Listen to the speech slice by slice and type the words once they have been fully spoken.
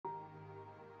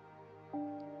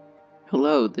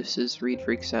Hello, this is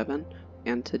ReadFreak7,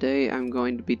 and today I'm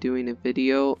going to be doing a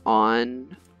video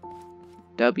on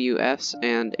WS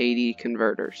and AD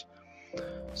converters.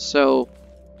 So,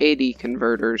 AD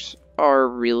converters are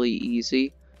really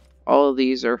easy. All of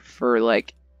these are for,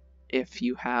 like, if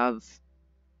you have,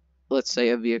 let's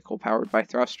say, a vehicle powered by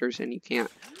thrusters and you can't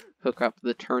hook up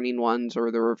the turning ones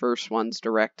or the reverse ones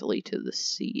directly to the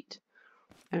seat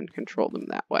and control them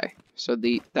that way. So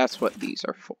that's what these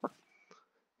are for.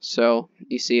 So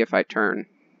you see if I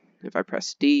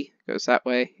press D, it goes that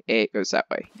way, A, it goes that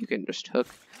way. You can just hook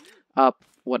up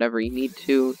whatever you need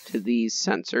to these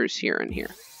sensors here and here.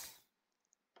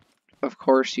 Of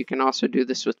course, you can also do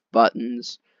this with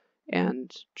buttons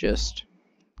and just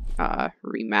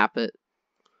remap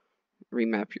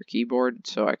your keyboard.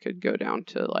 So I could go down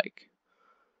to like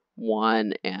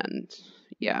 1 and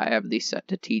yeah, I have these set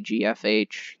to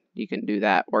TGFH. You can do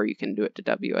that, or you can do it to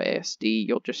WASD.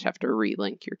 You'll just have to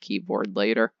relink your keyboard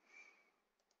later.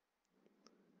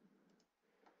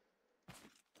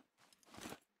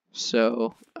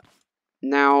 So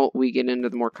now we get into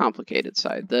the more complicated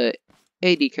side. The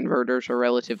AD converters are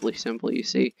relatively simple, you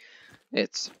see.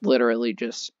 It's literally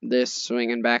just this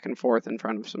swinging back and forth in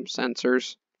front of some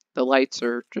sensors. The lights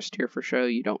are just here for show.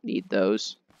 You don't need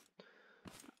those.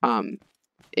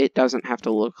 It doesn't have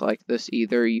to look like this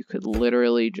either. You could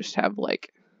literally just have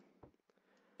like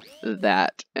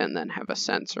that and then have a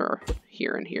sensor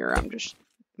here and here. I'm just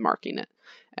marking it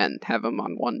and have them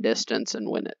on one distance, and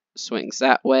when it swings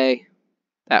that way,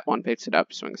 that one picks it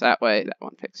up, swings that way, that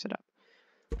one picks it up.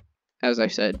 As I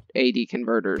said, AD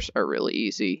converters are really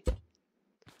easy.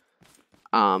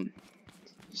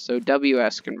 So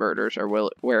WS converters are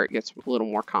where it gets a little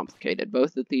more complicated.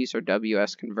 Both of these are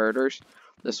WS converters.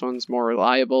 This one's more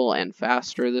reliable and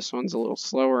faster. This one's a little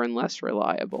slower and less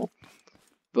reliable.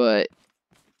 But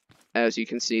as you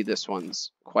can see, this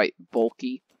one's quite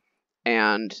bulky.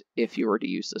 And if you were to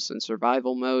use this in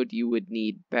survival mode, you would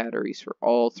need batteries for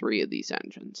all 3 of these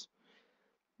engines.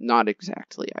 Not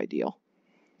exactly ideal.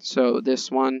 So this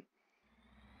one,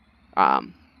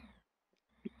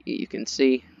 you can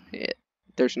see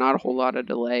there's not a whole lot of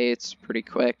delay. It's pretty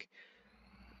quick.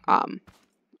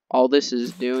 All this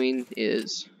is doing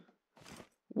is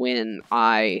when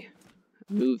I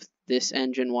move this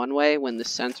engine one way, when the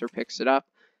sensor picks it up,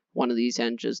 one of these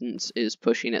engines is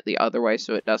pushing it the other way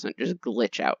so it doesn't just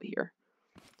glitch out here.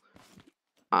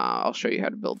 I'll show you how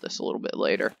to build this a little bit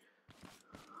later.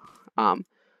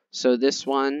 So this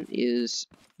one is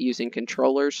using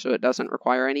controllers, so it doesn't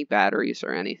require any batteries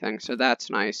or anything, so that's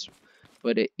nice.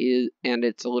 But it is, and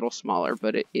it's a little smaller,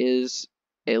 but it is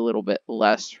a little bit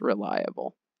less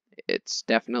reliable. It's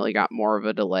definitely got more of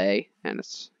a delay, and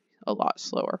it's a lot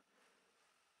slower.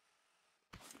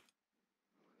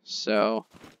 So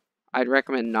I'd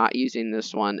recommend not using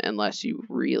this one unless you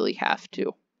really have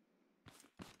to.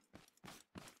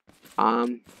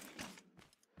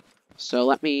 So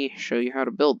let me show you how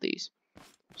to build these.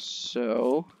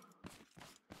 So,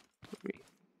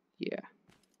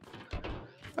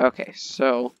 okay,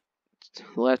 so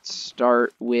let's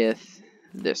start with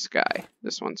this guy.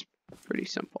 This one's pretty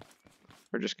simple.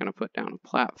 We're just going to put down a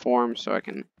platform so I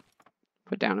can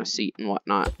put down a seat and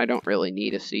whatnot. I don't really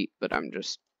need a seat, but I'm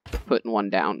just putting one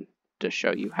down to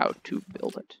show you how to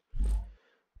build it.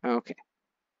 Okay.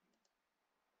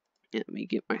 Let me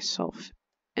get myself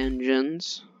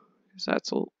engines,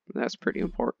 because that's pretty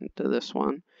important to this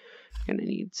one. I'm going to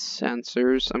need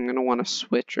sensors. I'm going to want a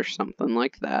switch or something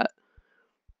like that.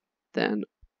 Then,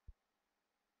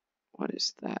 what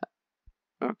is that?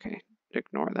 Okay,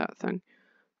 ignore that thing.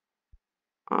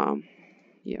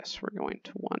 Yes, we're going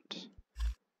to want,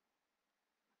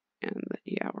 and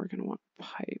yeah, we're going to want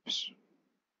pipes.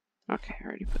 Okay, I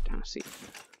already put down a seat.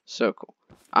 So cool.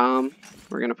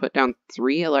 We're going to put down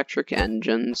 3 electric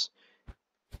engines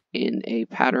in a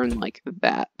pattern like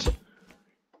that.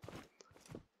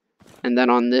 And then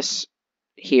on this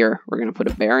here, we're going to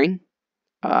put a bearing.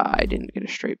 I didn't get a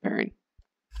straight bearing.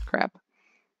 Crap.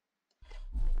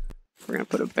 We're going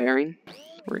to put a bearing.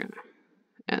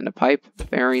 And a pipe,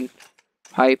 bearing,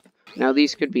 pipe. Now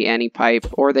these could be any pipe,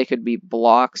 or they could be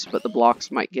blocks, but the blocks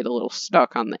might get a little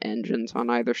stuck on the engines on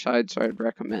either side, so I'd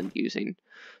recommend using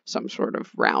some sort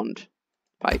of round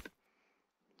pipe.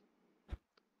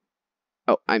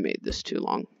 Oh, I made this too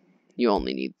long. You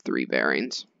only need 3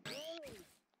 bearings.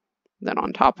 Then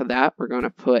on top of that, we're going to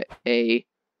put a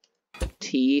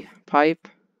T pipe,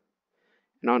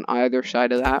 and on either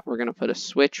side of that, we're going to put a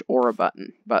switch or a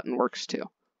button. Button works too.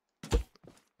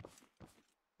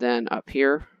 Then up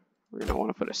here, we're going to want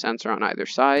to put a sensor on either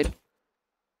side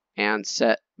and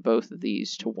set both of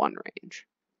these to 1 range.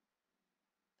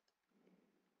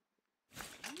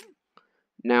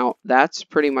 Now that's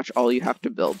pretty much all you have to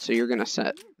build. So you're gonna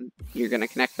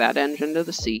connect that engine to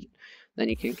the seat. Then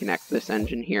you can connect this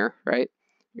engine here, right?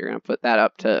 You're gonna put that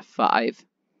up to 5.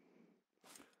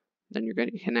 Then you're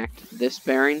going to connect this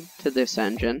bearing to this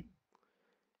engine,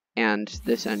 and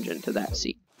this engine to that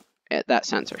seat, that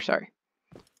sensor, sorry.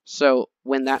 So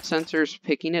when that sensor's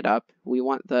picking it up, we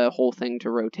want the whole thing to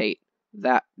rotate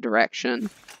that direction,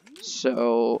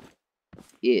 so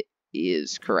it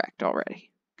is correct already.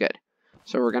 Good.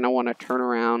 So we're going to want to turn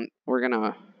around, we're going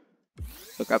to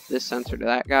hook up this sensor to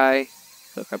that guy,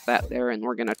 hook up that there, and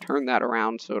we're going to turn that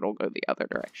around so it'll go the other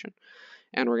direction.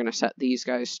 And we're going to set these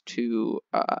guys to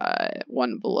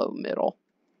 1 below middle.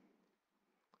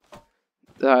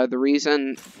 The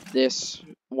reason this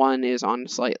one is on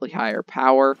slightly higher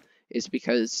power is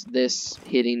because this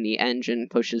hitting the engine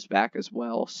pushes back as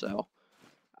well. So,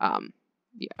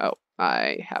 yeah, oh,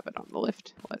 I have it on the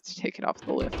lift. Let's take it off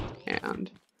the lift.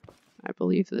 And I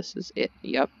believe this is it.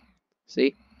 Yep.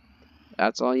 See?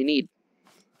 That's all you need.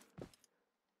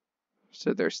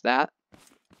 So there's that.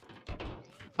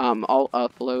 I'll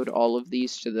upload all of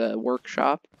these to the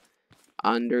workshop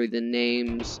under the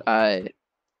names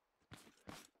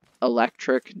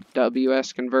electric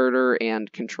WS converter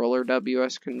and controller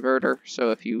WS converter. So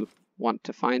if you want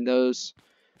to find those,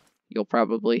 you'll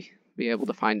probably be able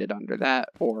to find it under that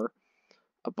or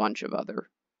a bunch of other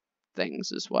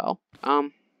things as well.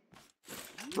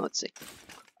 Let's see.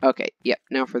 Okay, yep,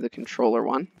 now for the controller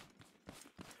one.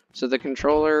 So the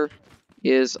controller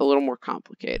is a little more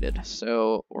complicated,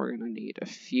 so we're going to need a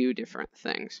few different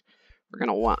things. We're going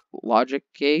to want logic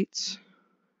gates.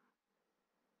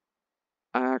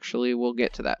 Actually, we'll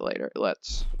get to that later.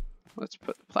 Let's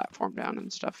put the platform down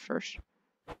and stuff first.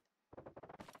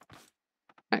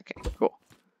 Okay, cool.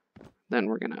 Then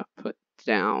we're going to put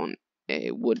down a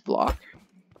wood block.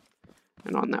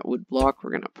 And on that wood block,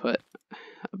 we're going to put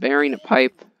a bearing, a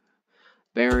pipe,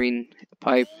 bearing, a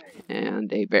pipe,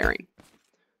 and a bearing.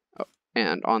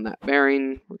 And on that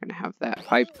bearing, we're going to have that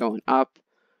pipe going up.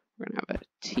 We're going to have a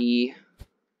T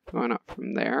going up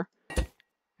from there.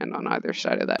 And on either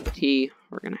side of that T,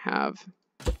 we're going to have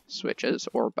switches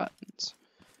or buttons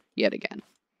yet again.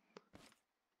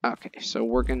 Okay, so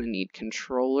we're going to need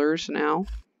controllers now.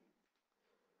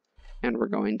 And we're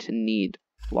going to need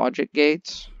logic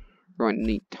gates. We're going to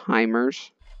need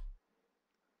timers.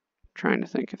 I'm trying to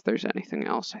think if there's anything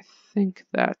else. I think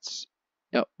that's...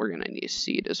 Oh, we're going to need a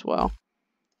seat as well.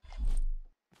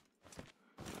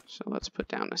 So let's put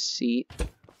down a seat.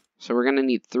 So we're going to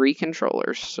need 3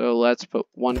 controllers. So let's put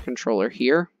 1 controller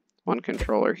here, 1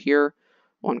 controller here,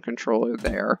 1 controller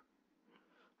there.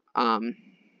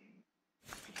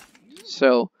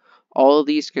 So all of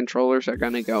these controllers are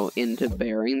going to go into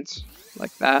bearings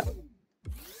like that.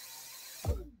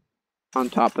 On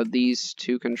top of these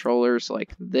 2 controllers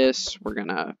like this, we're going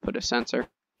to put a sensor.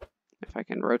 If I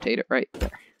can rotate it right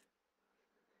there.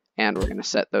 And we're going to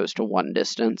set those to 1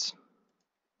 distance.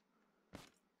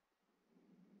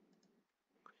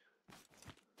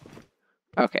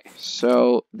 Okay,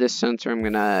 so this sensor I'm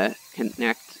going to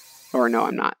connect, or no,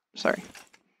 I'm not, sorry.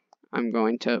 I'm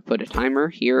going to put a timer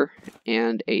here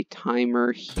and a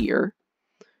timer here,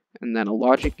 and then a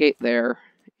logic gate there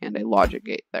and a logic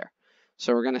gate there.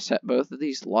 So we're going to set both of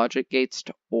these logic gates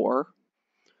to OR.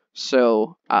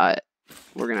 So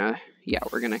we're going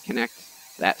to connect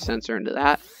that sensor into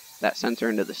that sensor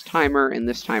into this timer, and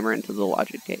this timer into the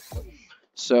logic gate.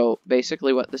 So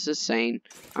basically what this is saying,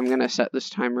 I'm going to set this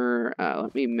timer,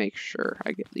 let me make sure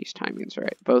I get these timings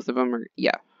right. Both of them are,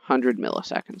 100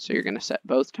 milliseconds. So you're going to set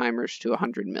both timers to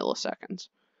 100 milliseconds.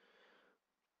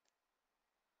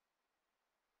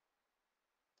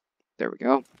 There we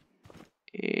go.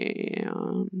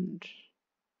 And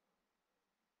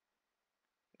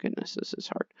goodness, this is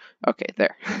hard. Okay,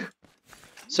 there.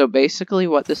 So basically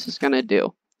what this is going to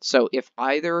do, so if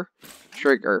either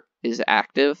trigger is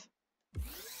active,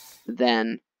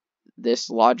 then this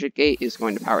logic gate is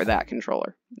going to power that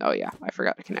controller. Oh yeah, I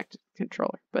forgot to connect the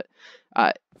controller. But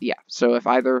yeah, so if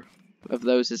either of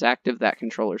those is active, that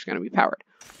controller is going to be powered.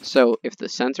 So if the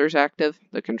sensor is active,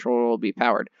 the controller will be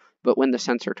powered. But when the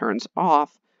sensor turns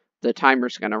off, the timer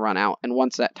is going to run out. And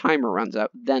once that timer runs out,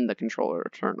 then the controller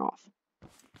will turn off.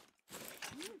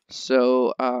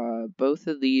 So both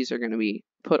of these are going to be,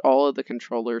 put all of the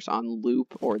controllers on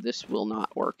loop, or this will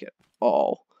not work at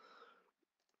all.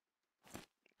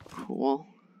 Cool.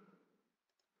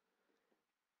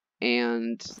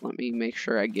 And let me make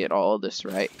sure I get all of this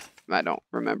right. I don't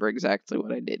remember exactly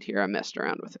what I did here. I messed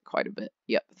around with it quite a bit.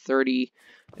 Yep, 30.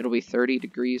 It'll be 30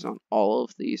 degrees on all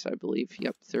of these, I believe.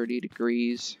 Yep, 30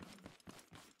 degrees.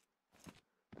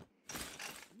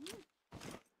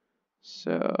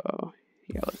 So,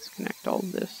 yeah, let's connect all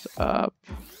this up.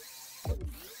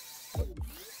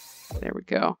 There we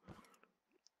go.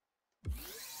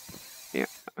 Yeah,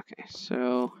 okay,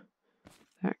 so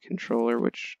that controller,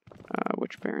 which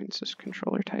bearings is this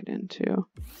controller tied into?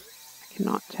 I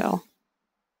cannot tell.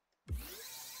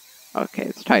 Okay,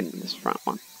 it's tied into this front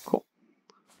one. Cool.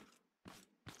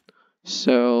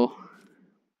 So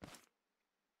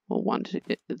we'll want to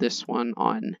get this one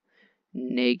on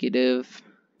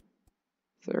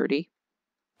 -30.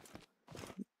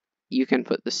 You can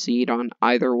put the seed on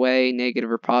either way,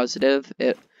 negative or positive.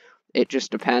 It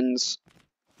just depends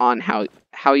on how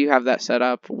you have that set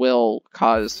up will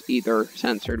cause either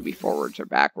sensor to be forwards or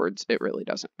backwards. It really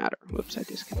doesn't matter. Whoops, I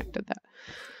disconnected that.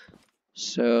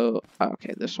 So,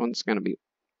 okay, this one's going to be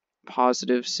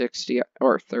positive 60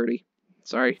 or 30.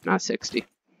 Sorry, not 60.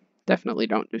 Definitely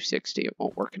don't do 60. It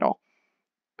won't work at all.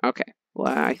 Okay,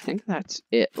 well, I think that's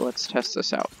it. Let's test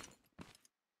this out.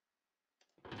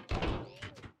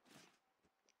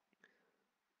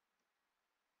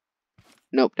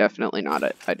 Nope, definitely not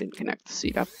it. I didn't connect the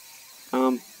seat up.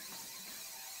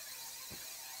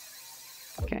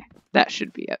 Okay, that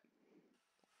should be it.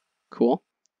 Cool.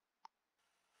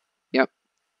 Yep.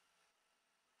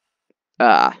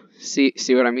 See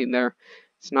what I mean there?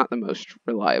 It's not the most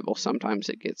reliable. Sometimes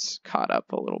it gets caught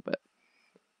up a little bit.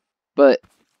 But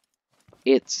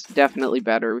it's definitely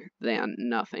better than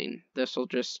nothing. This will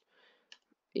just,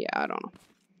 yeah, I don't know.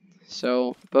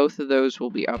 So both of those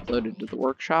will be uploaded to the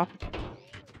workshop.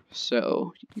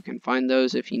 So you can find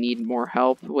those if you need more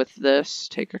help with this.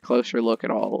 Take a closer look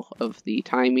at all of the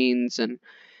timings and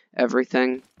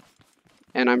everything.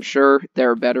 And I'm sure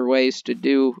there are better ways to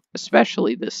do,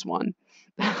 especially this one.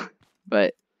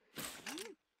 But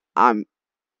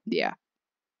yeah.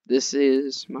 This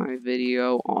is my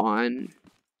video on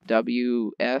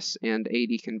WS and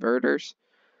AD converters.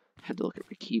 Had to look at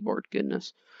my keyboard,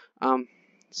 goodness.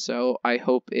 So I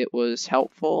hope it was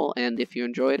helpful, and if you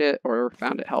enjoyed it or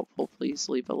found it helpful, please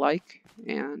leave a like,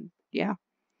 and yeah,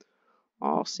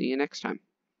 I'll see you next time.